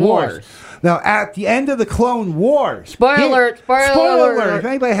Clone Wars. Now, at the end of the Clone Wars, spoiler alert! If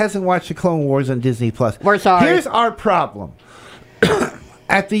anybody hasn't watched the Clone Wars on Disney Plus, we're sorry. Here's our problem: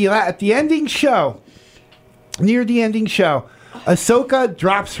 at the ending show, near the ending show, Ahsoka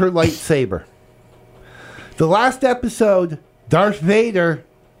drops her lightsaber. The last episode, Darth Vader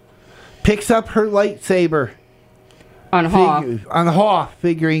picks up her lightsaber on Hoth,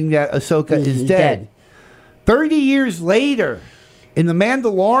 figuring that Ahsoka is dead. 30 years later, in The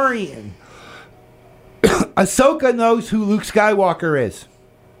Mandalorian, Ahsoka knows who Luke Skywalker is.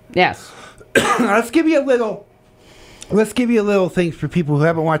 Yes. Let's give you a little thing for people who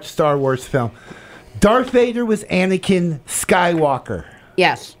haven't watched a Star Wars film. Darth Vader was Anakin Skywalker.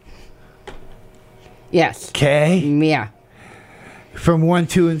 Yes. Yes. Okay. Yeah. From 1,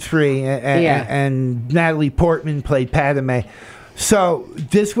 2, and 3, and Natalie Portman played Padme. So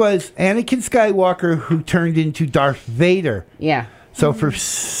this was Anakin Skywalker who turned into Darth Vader. Yeah. So for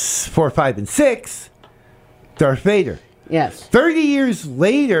 4, 5, and 6, Darth Vader. Yes. 30 years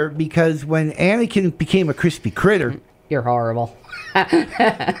later, because when Anakin became a crispy critter, you're horrible.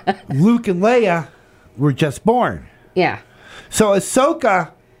 Luke and Leia were just born. Yeah. So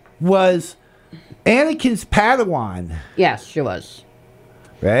Ahsoka was Anakin's Padawan. Yes, she was.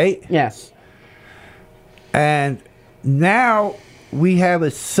 Right? Yes. And now we have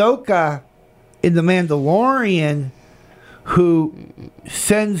Ahsoka in The Mandalorian who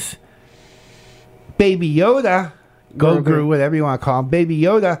sends Baby Yoda, Grogu, whatever you want to call him, Baby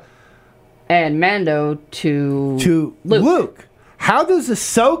Yoda, and Mando to Luke. How does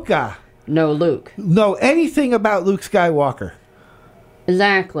Ahsoka know anything about Luke Skywalker?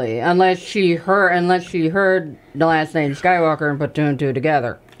 Exactly, unless she heard the last name Skywalker and put 2 and 2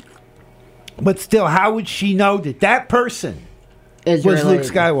 together. But still, how would she know that person was Luke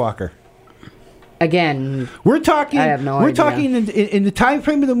Skywalker? Again, we're talking. I have no idea. We're talking in the time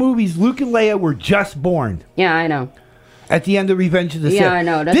frame of the movies. Luke and Leia were just born. Yeah, I know. At the end of Revenge of the Sith. Yeah, I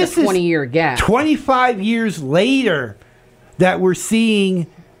know. That's a 20-year gap. 25 years later, that we're seeing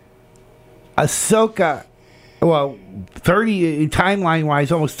Ahsoka. Well, 30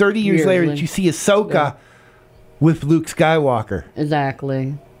 timeline-wise, almost 30 years later, that you see Ahsoka with Luke Skywalker.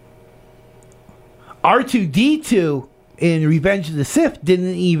 Exactly. R2-D2 in Revenge of the Sith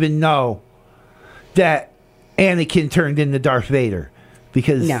didn't even know that Anakin turned into Darth Vader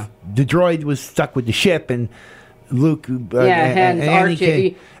because the droid was stuck with the ship and Luke hence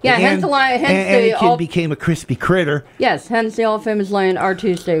Anakin, Anakin became a crispy critter. Yes, hence the old famous line,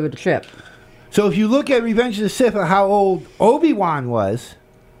 R2 stay with the ship. So if you look at Revenge of the Sith, how old Obi-Wan was,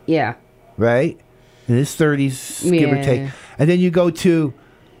 right, in his 30s, give or take, and then you go to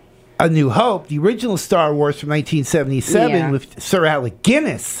A New Hope, the original Star Wars from 1977 with Sir Alec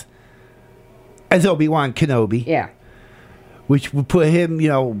Guinness as Obi-Wan Kenobi. Yeah. Which would put him,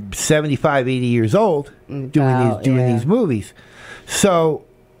 75, 80 years old doing these movies. So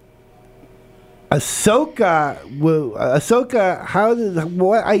Ahsoka,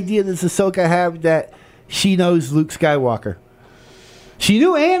 what idea does Ahsoka have that she knows Luke Skywalker? She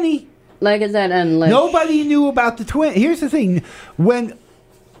knew Annie. Like I said, nobody knew about the twin. Here's the thing: when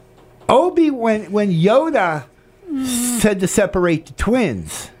Yoda said to separate the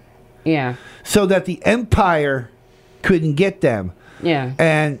twins, so that the Empire couldn't get them. Yeah.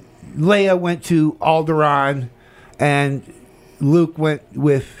 And Leia went to Alderaan, and Luke went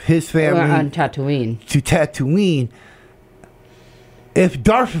with his family on Tatooine. To Tatooine. If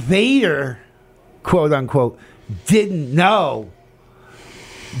Darth Vader, quote unquote, didn't know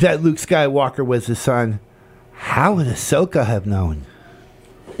that Luke Skywalker was his son, how would Ahsoka have known?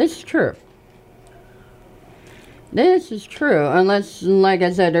 This is true. This is true. Unless, like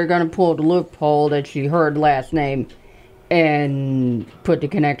I said, they're going to pull the loophole that she heard last name and put the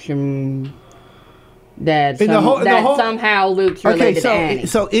connection that, somehow Luke's related to Annie.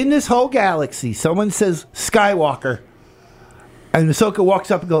 So in this whole galaxy, someone says Skywalker, and Ahsoka walks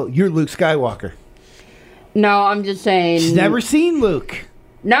up and goes, "You're Luke Skywalker." No, I'm just saying... She's never seen Luke.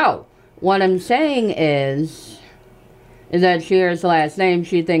 No. What I'm saying is that she hears the last name,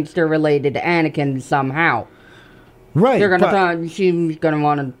 she thinks they're related to Anakin somehow. Right. They're gonna she's gonna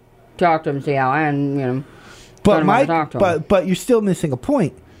want to talk to him, see how, and you know. But you're still missing a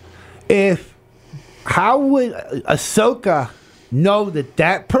point. How would Ahsoka know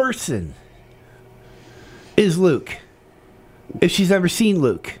that person is Luke if she's never seen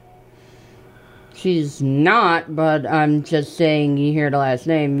Luke? She's not, but I'm just saying, you hear the last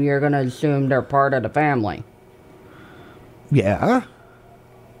name, you're gonna assume they're part of the family. Yeah.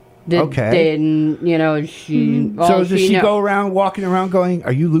 Okay. Then, you know, she... So does she go around, walking around going,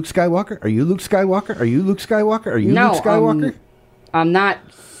 "Are you Luke Skywalker? Are you Luke Skywalker? Are you Luke Skywalker? Are you Luke Skywalker?" I'm not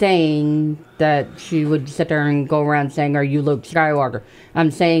saying that she would sit there and go around saying, "Are you Luke Skywalker?" I'm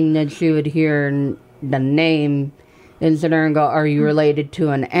saying that she would hear the name and sit there and go, "Are you related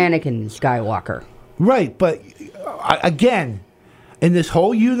to an Anakin Skywalker?" Right, but again, in this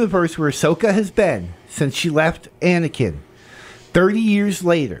whole universe where Ahsoka has been since she left Anakin, 30 years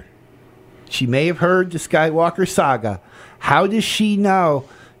later, she may have heard the Skywalker saga. How does she know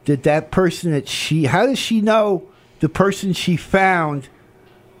that person how does she know the person she found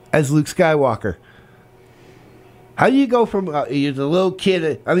as Luke Skywalker? How do you go from you're the little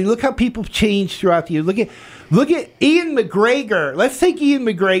kid? I mean, look how people change throughout the years. Look at Ian McGregor. Let's take Ian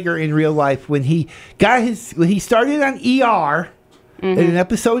McGregor in real life when he started on ER, in an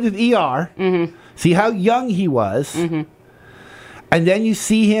episode of ER. Mm-hmm. See how young he was. Mm-hmm. And then you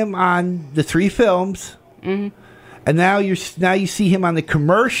see him on the 3 films, and now you see him on the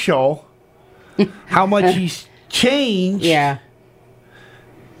commercial. How much he's changed, yeah,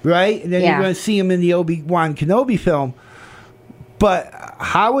 right? And then you're going to see him in the Obi-Wan Kenobi film. But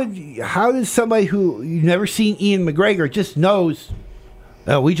how does somebody who you've never seen Ian McGregor just knows?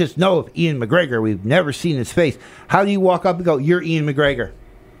 We just know of Ian McGregor. We've never seen his face. How do you walk up and go, "You're Ian McGregor"?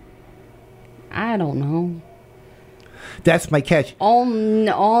 I don't know. That's my catch.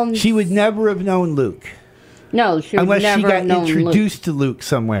 She would never have known Luke. No, she would unless never she got have known introduced to Luke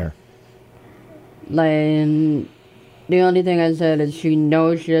somewhere. Like, the only thing I said is she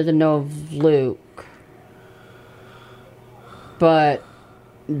knows she doesn't know of Luke. But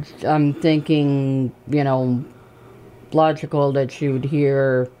I'm thinking, you know, logical that she would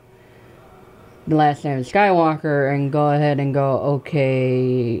hear the last name of Skywalker and go ahead and go,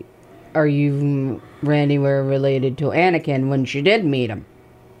 "Okay, are you anywhere related to Anakin?" when she did meet him.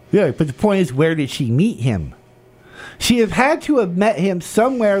 Yeah, but the point is, where did she meet him? She have had to have met him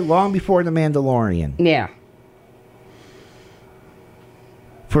somewhere long before The Mandalorian. Yeah.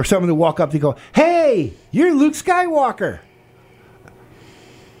 For someone to walk up and go, "Hey, you're Luke Skywalker."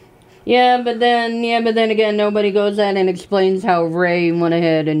 Yeah, but then again, nobody goes out and explains how Rey went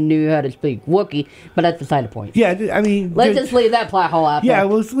ahead and knew how to speak Wookiee, but that's beside the point. Yeah, I mean... Let's just leave that plot hole out there. Yeah,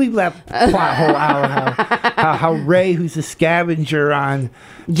 let's leave that plot hole out. How Rey, who's a scavenger on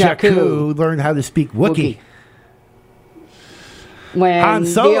Jakku, learned how to speak Wookiee. Han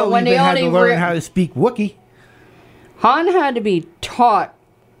Solo even had to learn how to speak Wookiee. Han had to be taught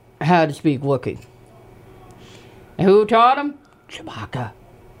how to speak Wookiee. And who taught him? Chewbacca.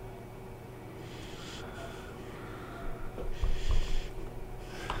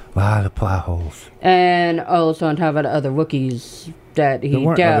 A lot of plot holes. And also on top of the other Wookiees that he There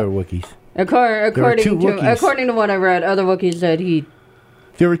weren't other Wookiees. According to what I read, other Wookiees that he...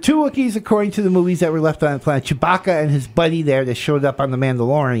 There were 2 Wookiees, according to the movies, that were left on the planet. Chewbacca and his buddy there that showed up on The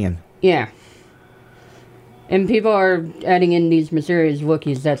Mandalorian. Yeah. And people are adding in these mysterious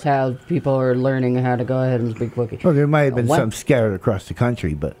Wookiees. That's how people are learning how to go ahead and speak Wookiee. Well, there might have been some scattered across the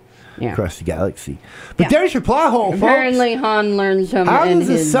country, but... Yeah. Across the galaxy. But there's your plot hole, Apparently, folks. Han learns him in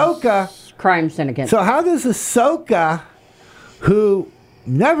his crime syndicate. So how does Ahsoka, who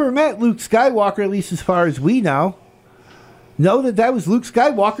never met Luke Skywalker, at least as far as we know that was Luke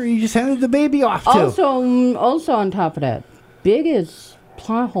Skywalker you just handed the baby off to? Also on top of that, biggest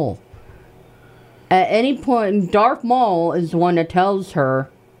plot hole. At any point, Darth Maul is the one that tells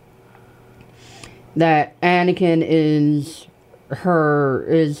her that Anakin is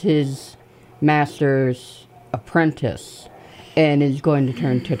his master's apprentice and is going to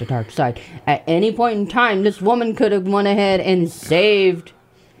turn to the dark side. At any point in time, this woman could have went ahead and saved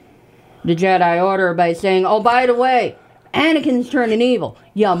the Jedi Order by saying, oh, by the way, Anakin's turning evil.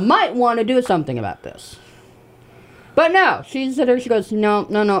 You might want to do something about this. But no, she said her. She goes, no,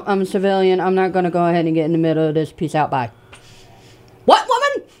 I'm a civilian. I'm not going to go ahead and get in the middle of this. Peace out, bye. What,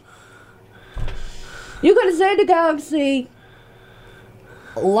 woman? You could have saved the galaxy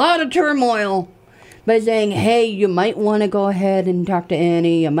a lot of turmoil by saying, hey, you might want to go ahead and talk to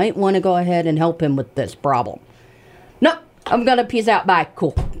Annie. You might want to go ahead and help him with this problem. No, I'm going to peace out, bye.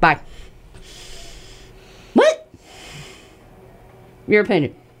 Cool, bye. What? Your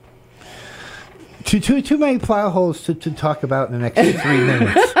opinion. Too many plot holes to talk about in the next 3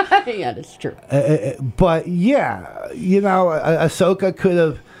 minutes. Yeah, that's true. But yeah, Ahsoka could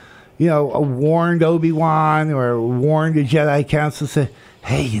have, warned Obi-Wan or warned the Jedi Council, said,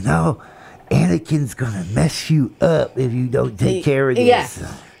 hey, Anakin's gonna mess you up if you don't take care of this. Yes.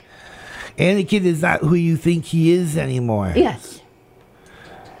 Anakin is not who you think he is anymore. Yes.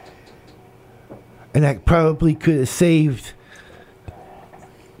 And that probably could have saved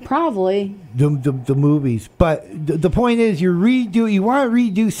probably the movies. But the point is, you want to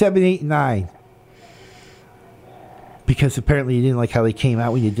redo 7, 8, and 9. Because apparently you didn't like how they came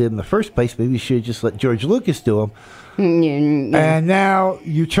out when you did them in the first place. Maybe you should have just let George Lucas do them. Yeah. And now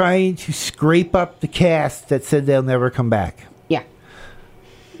you're trying to scrape up the cast that said they'll never come back. Yeah.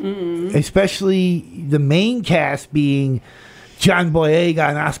 Mm-hmm. Especially the main cast being John Boyega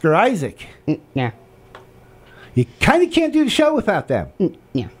and Oscar Isaac. Yeah. You kind of can't do the show without them.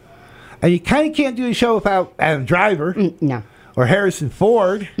 Yeah. And you kind of can't do the show without Adam Driver. No. Or Harrison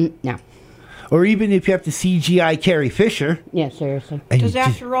Ford. No. Or even if you have to CGI Carrie Fisher. Yeah, seriously. Because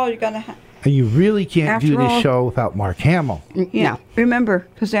after all, you got to and you really can't do this show without Mark Hamill. Yeah. Remember,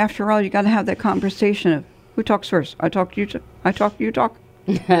 because after all, you got to have that conversation of who talks first. I talk, you talk, you talk.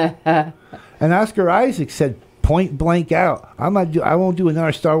 And Oscar Isaac said point blank out, I won't do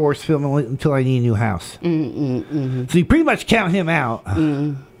another Star Wars film until I need a new house. So you pretty much count him out.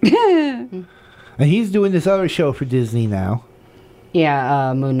 And he's doing this other show for Disney now.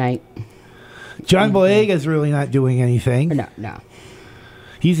 Yeah, Moon Knight. John Boyega's really not doing anything. No.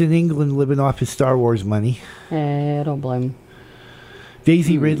 He's in England living off his Star Wars money. I don't blame him.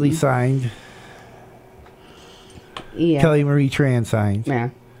 Daisy Ridley signed. Yeah. Kelly Marie Tran signed. Yeah.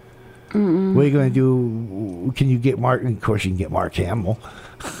 What are you going to do? Can you get Mark? And of course, you can get Mark Hamill.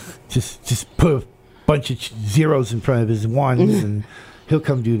 just put a bunch of zeros in front of his ones, and he'll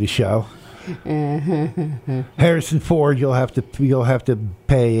come do the show. Harrison Ford, you'll have to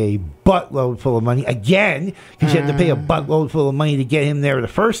pay a buttload full of money again, because you had to pay a buttload full of money to get him there the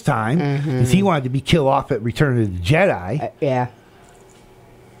first time, because he wanted to be killed off at Return of the Jedi. Yeah.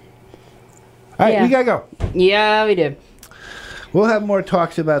 All right, we gotta go. Yeah, we do. We'll have more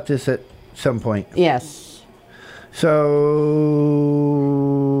talks about this at some point. Yes. So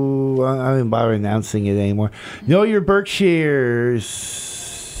I don't bother announcing it anymore. Know your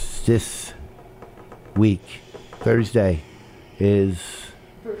Berkshires this week, Thursday, is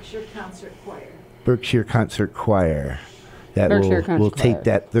Berkshire Concert Choir. That we'll take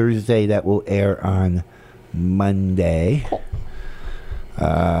that Thursday. That will air on Monday.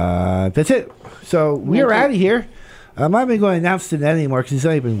 That's it. So we are out of here. I'm not even going to announce it anymore because it's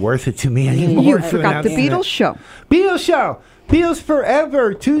not even worth it to me anymore. You forgot the Beatles show. Beatles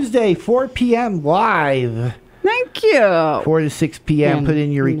Forever, Tuesday, 4 p.m. live. Thank you. 4 to 6 p.m. Put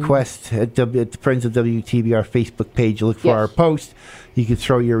in your request at the Friends of WTBR Facebook page. Look for our post. You can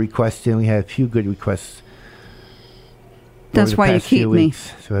throw your request in. We have a few good requests. That's why you keep me.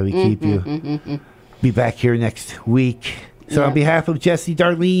 So we keep you. Be back here next week. So on behalf of Jesse,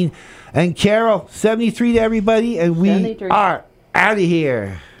 Darlene, and Carol, 73 to everybody, and we 73. Are out of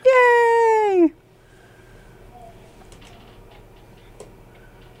here. Yay!